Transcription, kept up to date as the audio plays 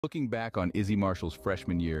Looking back on Izzy Marshall's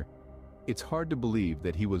freshman year, it's hard to believe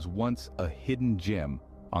that he was once a hidden gem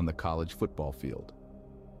on the college football field.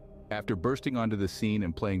 After bursting onto the scene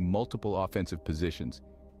and playing multiple offensive positions,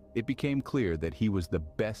 it became clear that he was the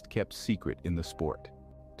best-kept secret in the sport.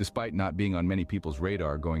 Despite not being on many people's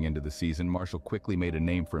radar going into the season, Marshall quickly made a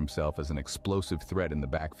name for himself as an explosive threat in the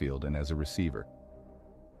backfield and as a receiver.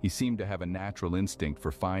 He seemed to have a natural instinct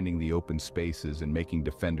for finding the open spaces and making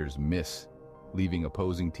defenders miss, leaving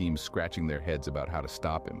opposing teams scratching their heads about how to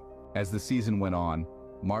stop him. As the season went on,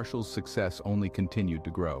 Marshall's success only continued to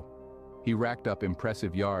grow. He racked up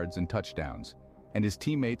impressive yards and touchdowns, and his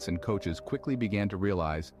teammates and coaches quickly began to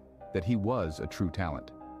realize that he was a true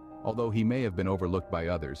talent. Although he may have been overlooked by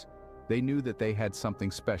others, they knew that they had something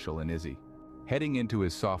special in Izzy. Heading into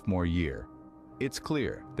his sophomore year, it's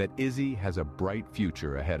clear that Izzy has a bright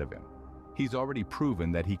future ahead of him. He's already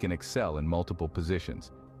proven that he can excel in multiple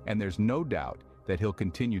positions, and there's no doubt that he'll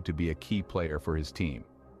continue to be a key player for his team.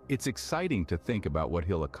 It's exciting to think about what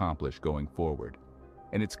he'll accomplish going forward,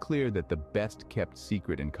 and it's clear that the best-kept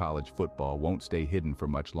secret in college football won't stay hidden for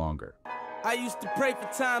much longer. I used to pray for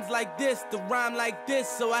times like this, to rhyme like this,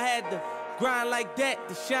 so I had to grind like that,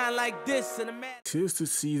 to shine like this, and imagine. 'Tis the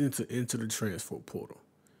season to enter the transfer portal.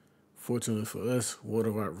 Fortunately for us, one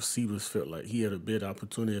of our receivers felt like he had a better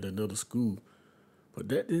opportunity at another school. But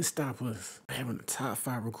that didn't stop us having a top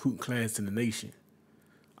 5 recruit class in the nation.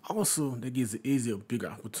 Also, that gives Izzy a bigger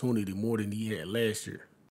opportunity more than he had last year.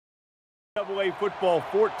 NCAA Football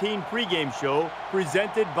 14 pregame show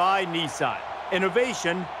presented by Nissan.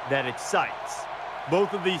 Innovation that excites.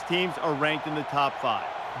 Both of these teams are ranked in the top 5.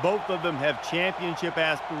 Both of them have championship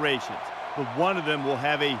aspirations, but one of them will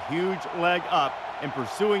have a huge leg up in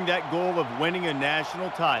pursuing that goal of winning a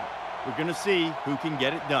national title. We're going to see who can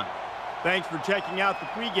get it done. Thanks for checking out the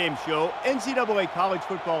pregame show. NCAA college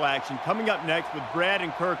football action coming up next with Brad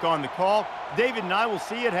and Kirk on the call. David and I will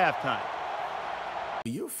see you at halftime.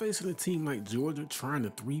 When you're facing a team like Georgia trying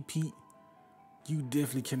to three-peat, you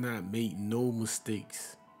definitely cannot make no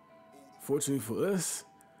mistakes. Fortunately for us,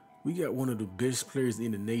 we got one of the best players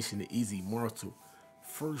in the nation, Izzy Marshall.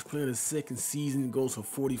 First play of the second season, goes for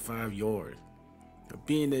 45 yards. Now,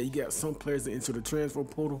 being that you got some players that enter the transfer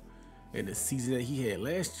portal, and the season that he had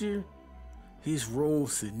last year, his role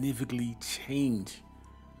significantly changed.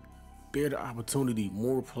 Better opportunity,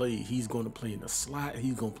 more play. He's going to play in the slot.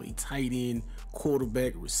 He's going to play tight end,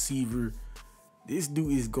 quarterback, receiver. This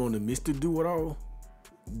dude is going to Mr. Do-It-All.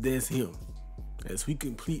 That's him. As we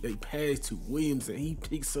complete a pass to Williams and he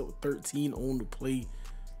picks up 13 on the play.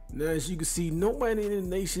 Now, as you can see, nobody in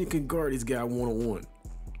the nation can guard this guy one-on-one.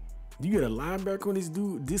 You get a linebacker on this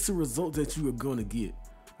dude, this is a result that you are going to get.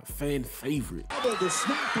 A fan favorite. The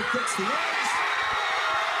snap gets the edge.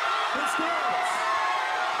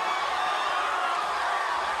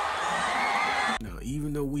 Now,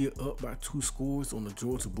 even though we are up by 2 scores on the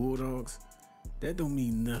Georgia Bulldogs, that don't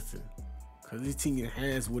mean nothing. Because this team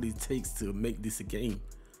has what it takes to make this a game.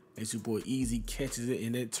 As your boy Easy catches it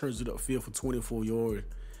and that turns it upfield for 24 yards.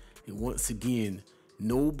 And once again,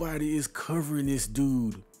 nobody is covering this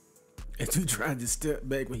dude. As we tried to step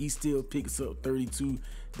back, but he still picks up 32.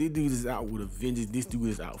 This dude is out with a vengeance. This dude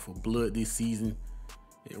is out for blood this season.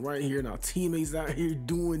 And right here, our teammates out here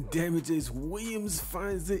doing damage as Williams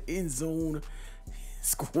finds the end zone.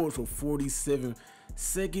 Scores for 47.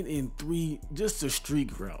 2nd and 3, just a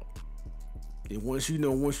streak route. And once you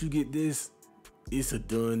get this, it's a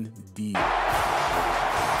done deal.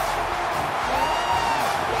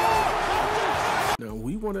 Now,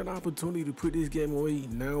 we want an opportunity to put this game away.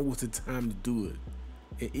 Now was the time to do it.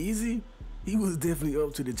 And Izzy, he was definitely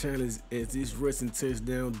up to the challenge as this rushing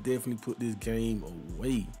touchdown definitely put this game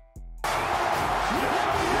away.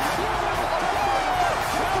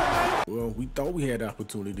 Well, we thought we had the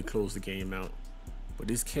opportunity to close the game out. But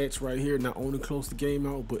this catch right here not only closed the game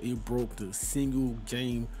out, but it broke the single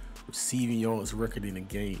game receiving yards record in the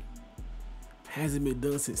game. Hasn't been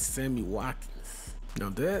done since Sammy Watkins. Now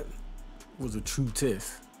that was a true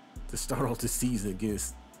test to start off the season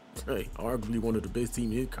against arguably one of the best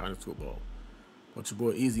teams in college football. But your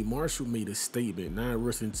boy Izzy Marshall made a statement. 9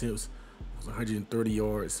 rushing attempts, 130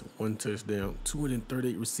 yards, 1 touchdown,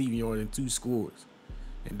 238 receiving yards, and 2 scores.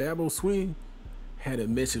 And Dabo Swing had a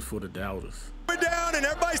message for the doubters. We're down and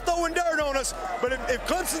everybody's throwing dirt on us, but if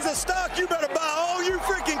Clemson's a stock, you better buy all you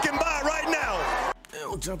freaking can buy right now.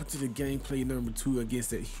 Now jump into the gameplay number 2 against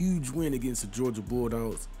that huge win against the Georgia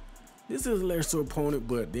Bulldogs. This is a lesser opponent,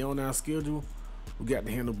 but they're on our schedule. We got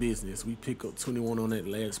to handle business. We pick up 21 on that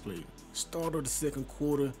last play. Start of the second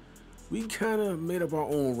quarter, we kind of made up our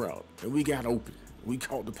own route, and we got open. We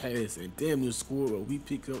caught the pass and damn near scored, but we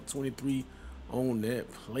picked up 23 on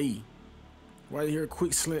that play. Right here,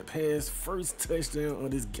 quick slant pass, first touchdown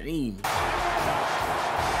of this game.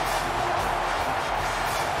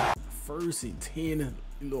 First and 10,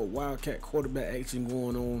 little wildcat quarterback action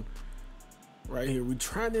going on. Right here, we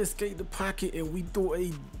trying to escape the pocket and we throw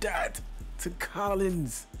a dot to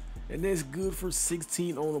Collins. And that's good for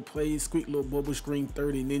 16 on the play. Quick little bubble screen,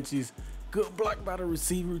 30 inches. Good block by the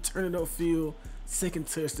receiver, turn it upfield. Second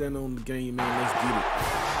touchdown on the game, man. Let's get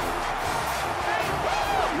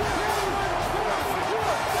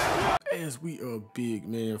it. As we are big,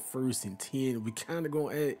 man, first and 10. We kind of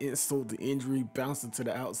gonna add insult to injury, bounce it to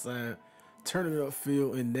the outside, turn it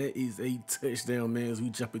upfield, and that is a touchdown, man. As we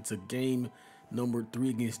jump into game number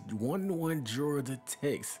 3 against 1-1 Georgia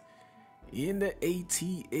Tech in the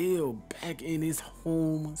ATL, back in his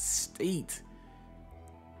home state.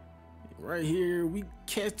 Right here, we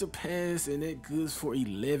catch the pass, and that goes for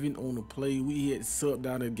 11 on the play. We had subbed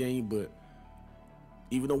out the game, but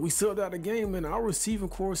even though we subbed out the game, man, our receiving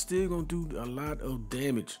core still gonna do a lot of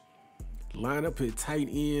damage. Line up at tight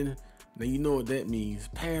end. Now you know what that means.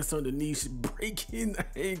 Pass underneath, breaking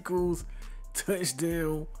ankles,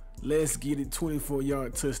 touchdown. Let's get it.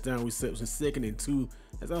 24-yard touchdown reception, 2nd and 2.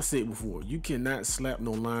 As I said before, you cannot slap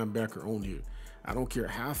no linebacker on here. I don't care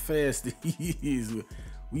how fast he is.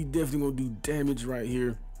 We definitely gonna do damage right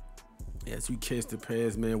here as we catch the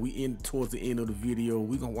pass, man. We in towards the end of the video.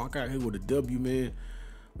 We gonna walk out here with a W, man.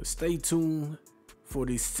 But stay tuned for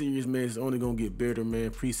this series, man. It's only gonna get better, man.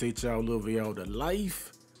 Appreciate y'all, love y'all to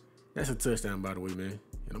life. That's a touchdown, by the way, man.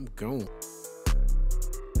 And I'm gone.